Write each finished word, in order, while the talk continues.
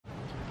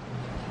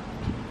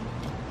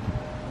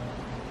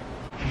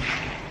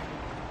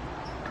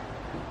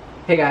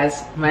Hey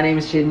guys, my name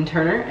is Jadin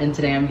Turner, and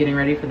today I'm getting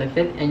ready for the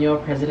 5th Annual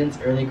President's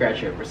Early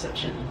Graduate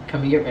Reception.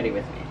 Come and get ready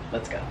with me.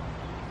 Let's go.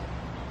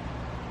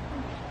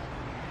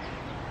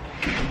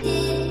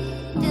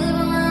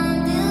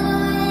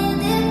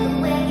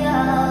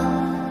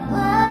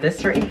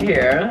 This right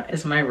here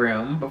is my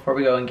room before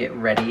we go and get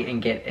ready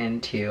and get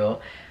into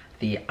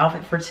the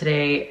outfit for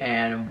today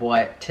and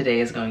what today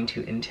is going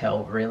to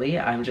entail. Really,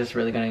 I'm just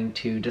really going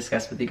to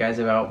discuss with you guys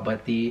about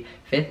what the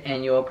 5th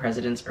Annual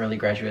President's Early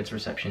Graduates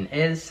Reception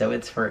is. So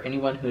it's for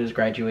anyone who is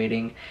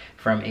graduating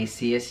from a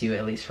CSU,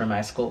 at least from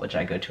my school, which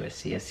I go to a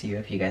CSU.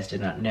 If you guys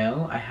did not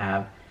know,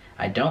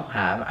 I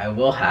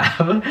will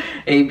have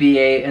a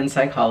BA in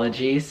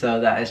psychology, so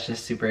that is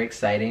just super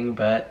exciting.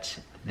 But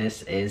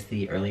this is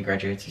the early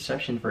graduates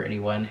reception for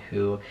anyone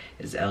who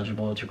is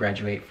eligible to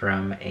graduate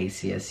from a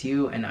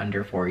CSU in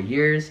under 4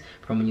 years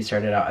from when you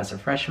started out as a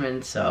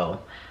freshman. So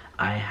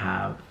I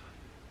have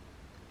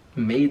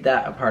made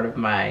that a part of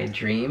my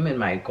dream and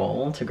my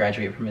goal to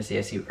graduate from a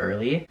CSU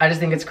early. I just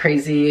think it's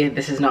crazy.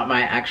 This is not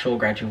my actual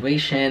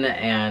graduation,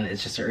 and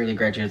it's just an early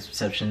graduates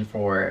reception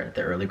for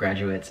the early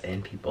graduates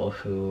and people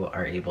who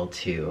are able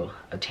to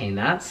obtain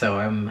that. So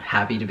I'm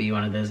happy to be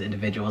one of those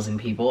individuals and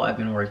people. I've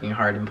been working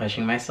hard and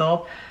pushing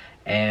myself.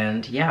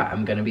 And yeah,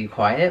 I'm gonna be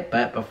quiet,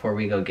 but before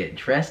we go get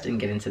dressed and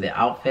get into the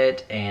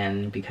outfit,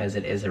 and because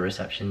it is a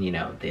reception, you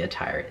know, the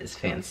attire is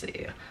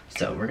fancy.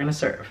 So we're gonna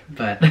serve,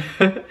 but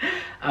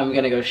I'm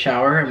gonna go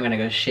shower, I'm gonna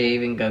go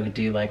shave and go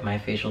do like my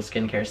facial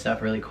skincare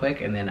stuff really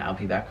quick, and then I'll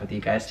be back with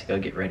you guys to go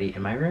get ready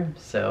in my room.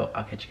 So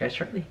I'll catch you guys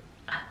shortly.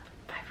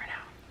 Bye for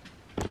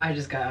now. I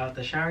just got out of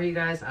the shower, you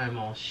guys. I'm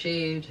all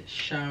shaved,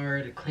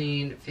 showered,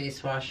 clean,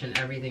 face wash and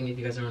everything. If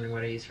you guys are wondering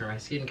what I use for my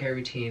skincare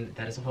routine,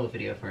 that is a whole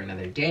video for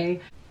another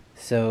day.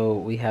 So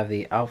we have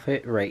the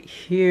outfit right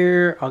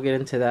here. I'll get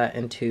into that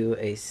into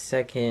a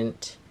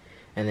second.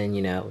 And then,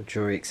 you know,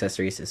 jewelry,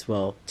 accessories as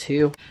well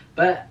too.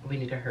 But we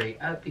need to hurry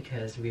up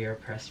because we are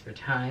pressed for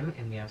time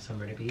and we have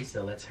somewhere to be.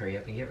 So let's hurry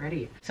up and get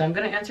ready. So I'm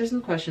gonna answer some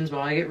questions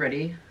while I get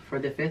ready for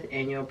the 5th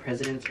Annual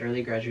President's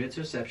Early Graduates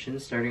Reception,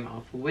 starting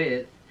off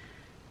with,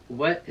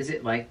 what is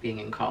it like being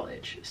in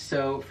college?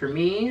 So for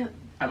me,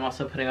 I'm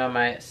also putting on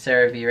my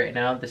CeraVe right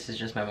now. This is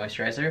just my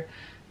moisturizer.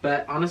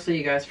 But honestly,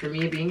 you guys, for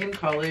me, being in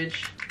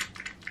college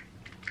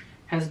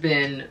has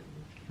been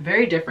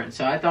very different.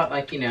 So I thought,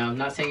 like, you know, I'm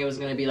not saying it was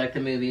going to be like the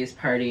movies,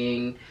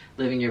 partying,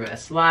 living your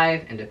best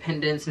life,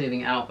 independence,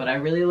 moving out, but I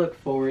really look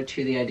forward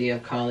to the idea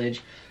of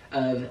college,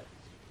 of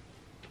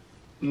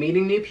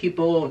meeting new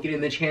people,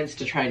 getting the chance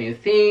to try new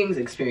things,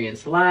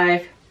 experience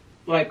life,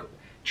 like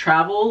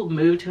travel,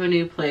 move to a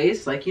new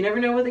place. Like, you never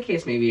know what the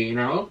case may be, you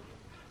know?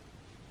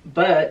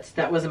 But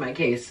that wasn't my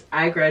case.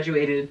 I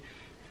graduated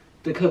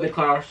the COVID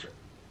class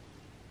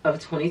of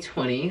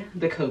 2020,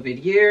 the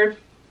COVID year,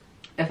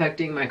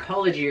 affecting my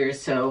college years,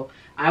 so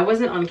I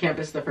wasn't on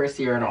campus the first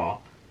year at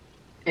all.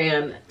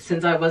 And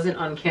since I wasn't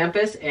on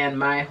campus, and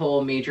my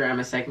whole major,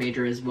 I'm a psych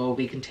major as well,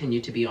 we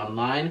continued to be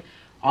online.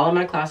 All of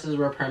my classes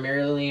were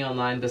primarily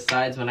online,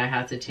 besides when I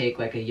had to take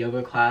like a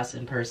yoga class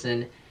in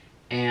person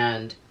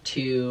and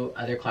 2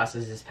 other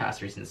classes this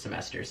past recent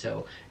semester.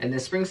 So in the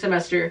spring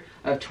semester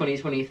of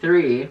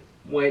 2023,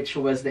 which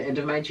was the end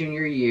of my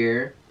junior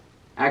year,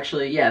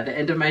 actually, yeah, the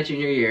end of my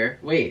junior year,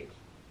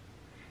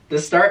 the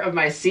start of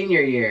my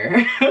senior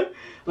year.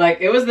 Like,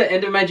 it was the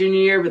end of my junior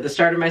year, but the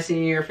start of my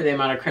senior year for the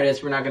amount of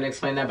credits. We're not going to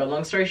explain that, but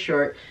long story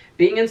short,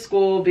 being in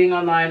school, being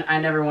online,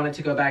 I never wanted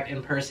to go back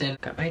in person.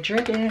 Got my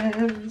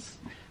Jadins.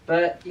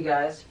 But you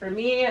guys, for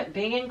me,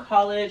 being in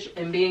college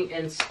and being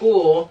in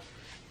school,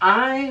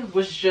 I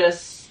was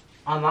just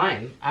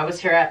online. I was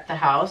here at the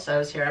house. I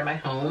was here at my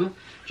home,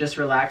 just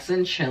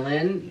relaxing,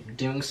 chilling,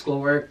 doing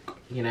schoolwork,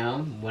 you know,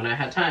 when I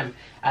had time.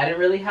 I didn't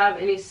really have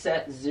any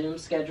set Zoom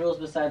schedules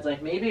besides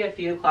like maybe a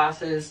few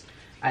classes.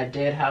 I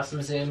did have some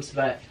Zooms,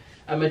 but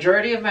a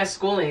majority of my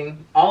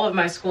schooling, all of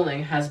my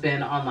schooling has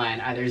been online,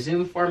 either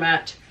Zoom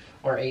format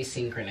or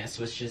asynchronous,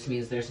 which just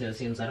means there's no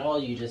Zooms at all.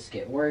 You just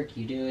get work,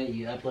 you do it,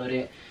 you upload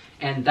it.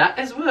 And that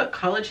is what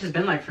college has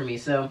been like for me.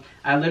 So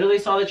I literally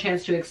saw the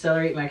chance to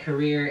accelerate my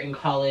career in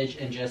college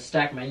and just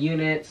stack my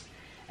units,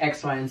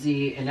 X, Y, and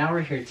Z, and now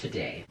we're here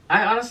today.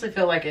 I honestly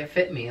feel like it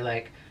fit me.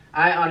 Like,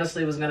 I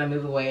honestly was gonna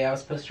move away. I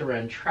was supposed to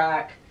run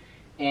track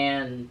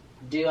and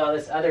do all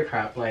this other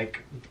crap,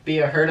 like be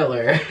a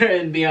hurdler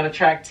and be on a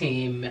track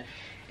team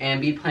and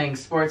be playing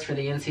sports for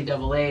the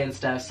NCAA and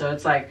stuff. So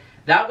it's like,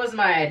 that was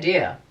my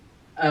idea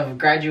of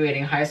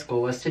graduating high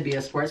school, was to be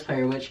a sports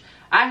player, which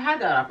I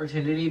had that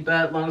opportunity.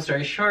 But long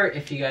story short,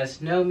 if you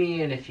guys know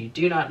me, and if you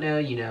do not know,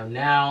 you know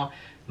now,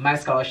 my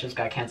scholarships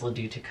got canceled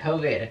due to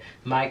COVID.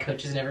 My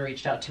coaches never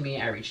reached out to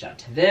me. I reached out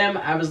to them.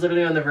 I was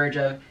literally on the verge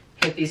of,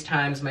 hit these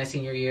times my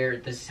senior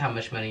year, this is how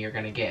much money you're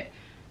gonna get.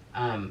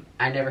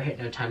 I never hit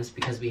no times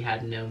because we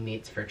had no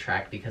meets for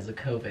track because of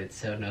COVID,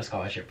 so no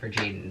scholarship for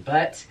Jadin.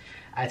 But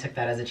I took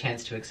that as a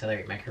chance to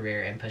accelerate my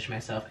career and push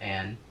myself,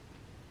 and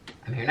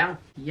I'm here now.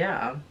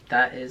 Yeah,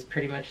 that is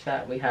pretty much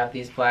that. We have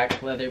these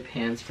black leather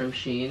pants from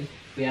Shein.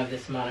 We have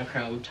this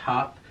monochrome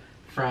top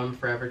from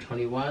Forever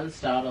 21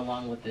 styled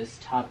along with this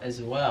top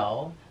as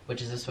well,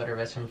 which is a sweater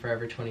vest from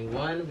Forever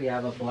 21. We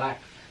have a black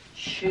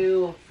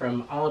shoe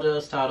from Aldo,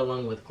 styled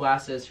along with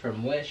glasses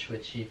from Wish,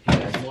 which if you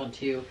guys want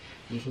to,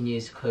 you can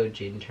use code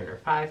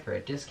JadinTurner5 for a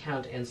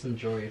discount, and some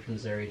jewelry from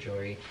Zuri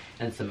Jewelry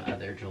and some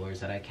other jewelers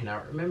that I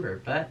cannot remember.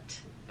 But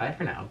bye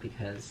for now,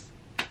 because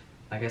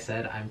like I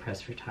said, I'm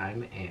pressed for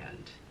time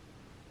and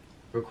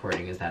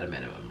recording is at a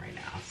minimum right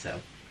now. So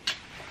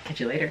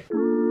catch you later.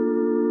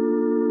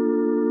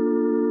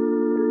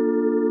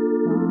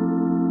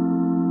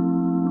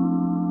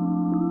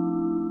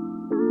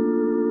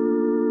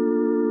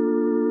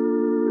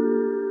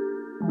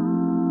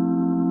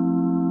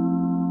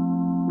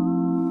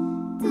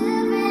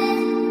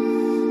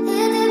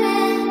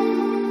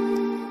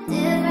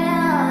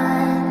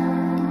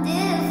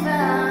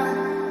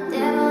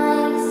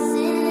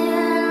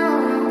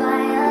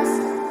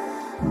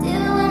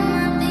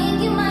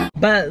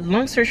 But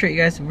long story short, you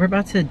guys, we're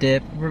about to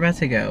dip. We're about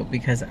to go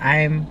because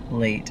I'm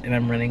late and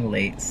I'm running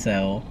late.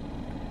 So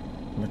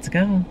let's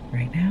go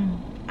right now.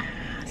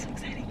 So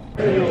exciting.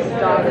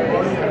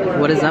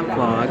 What is up,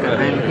 vlog?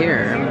 I'm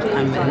here.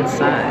 I'm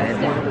inside.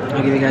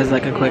 I'll give you guys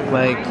like a quick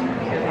like.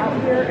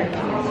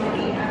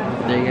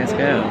 There you guys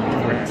go.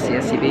 We're at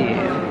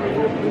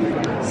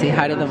CSCB. Say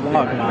hi to the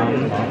vlog,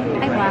 Mom.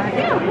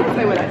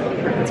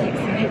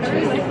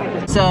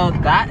 So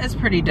that is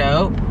pretty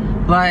dope.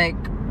 Like,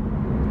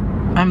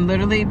 I'm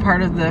literally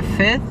part of the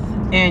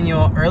 5th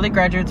annual early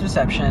graduates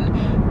reception.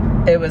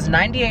 It was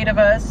 98 of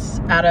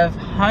us out of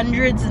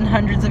hundreds and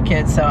hundreds of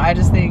kids. So I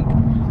just think,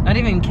 not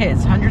even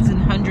kids, hundreds and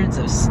hundreds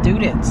of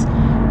students.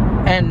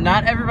 And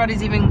not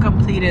everybody's even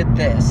completed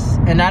this.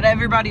 And not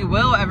everybody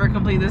will ever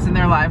complete this in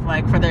their life,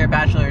 like for their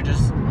bachelor's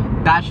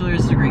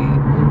degree.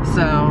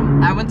 So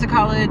I went to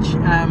college.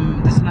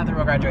 This is not the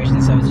real graduation,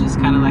 so it's just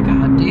kind of like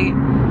an update.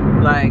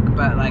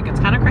 But it's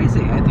kind of crazy,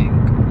 I think.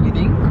 You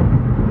think?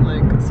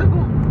 It's so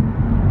cool.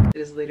 It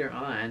is later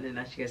on, and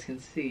as you guys can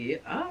see,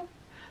 I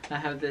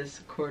have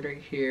this quarter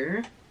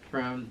here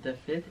from the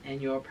 5th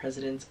annual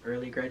President's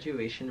Early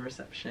Graduation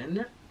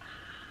Reception.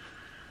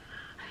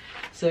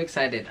 So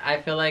excited.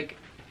 I feel like,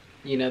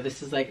 you know,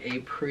 this is like a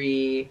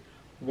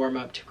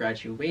pre-warm-up to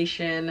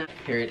graduation.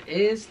 Here it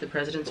is. The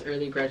President's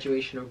Early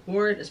Graduation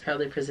Award is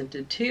proudly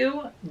presented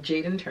to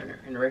Jadin Turner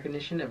in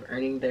recognition of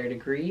earning their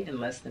degree in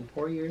less than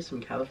 4 years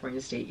from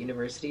California State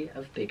University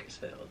of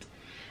Bakersfield.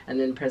 And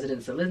then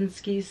President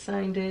Zelensky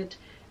signed it.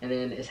 And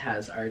then it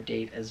has our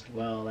date as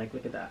well. Like,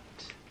 look at that.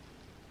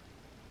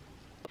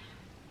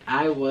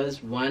 I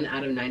was 1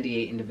 out of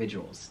 98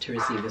 individuals to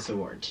receive this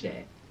award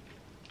today.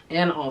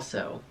 And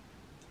also,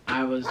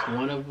 I was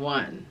 1 of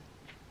 1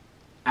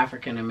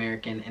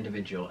 African-American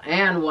individual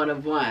and 1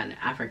 of 1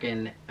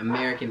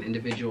 African-American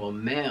individual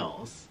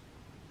males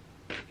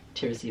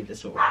to receive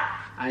this award.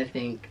 I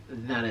think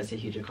that is a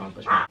huge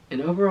accomplishment.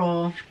 And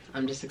overall,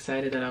 I'm just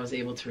excited that I was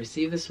able to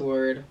receive this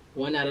award.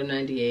 1 out of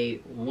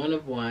 98, 1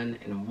 of 1,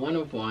 and 1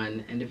 of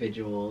 1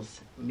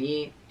 individuals.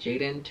 Me,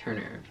 Jadin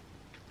Turner.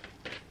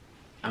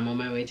 I'm on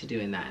my way to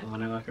doing that. And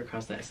when I walk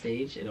across that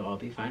stage, it'll all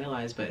be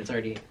finalized, but it's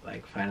already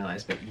like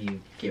finalized, but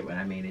you get what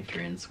I mean if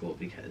you're in school,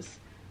 because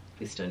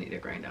we still need to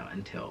grind out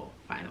until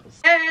finals.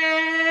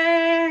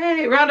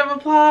 Hey! Round of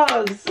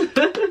applause!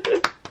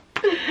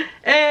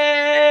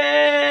 Hey!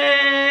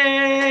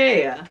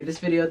 Give this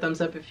video a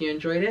thumbs up if you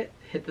enjoyed it.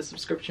 Hit the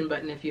subscription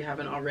button if you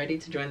haven't already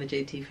to join the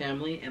JT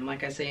family. And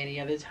like I say any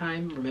other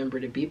time,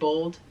 remember to be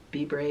bold,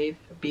 be brave,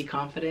 be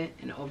confident,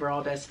 and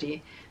overall,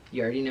 bestie,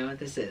 you already know what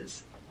this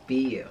is. Be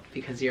you,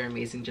 because you're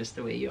amazing just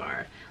the way you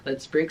are.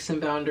 Let's break some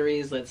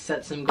boundaries, let's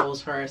set some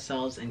goals for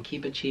ourselves, and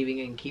keep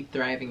achieving and keep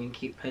thriving and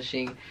keep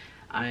pushing.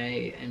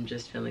 I am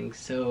just feeling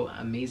so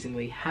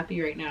amazingly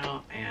happy right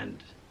now,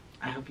 and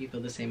I hope you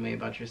feel the same way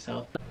about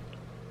yourself.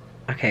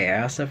 Okay,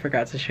 I also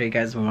forgot to show you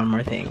guys one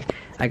more thing.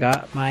 I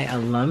got my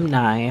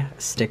alumni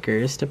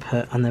stickers to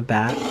put on the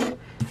back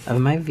of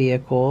my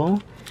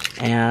vehicle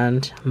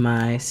and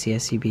my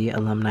CSUB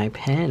alumni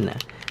pin.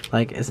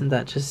 Like, isn't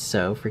that just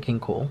so freaking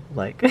cool?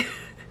 Like,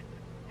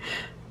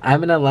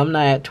 I'm an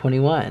alumni at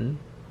 21.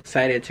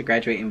 Excited to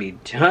graduate and be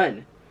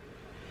done.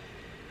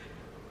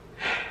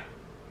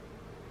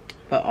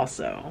 But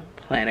also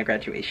plan a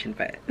graduation,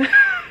 but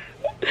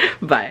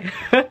bye.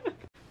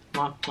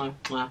 Mwah, mwah,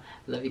 mwah.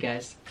 Love you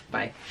guys.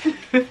 Bye.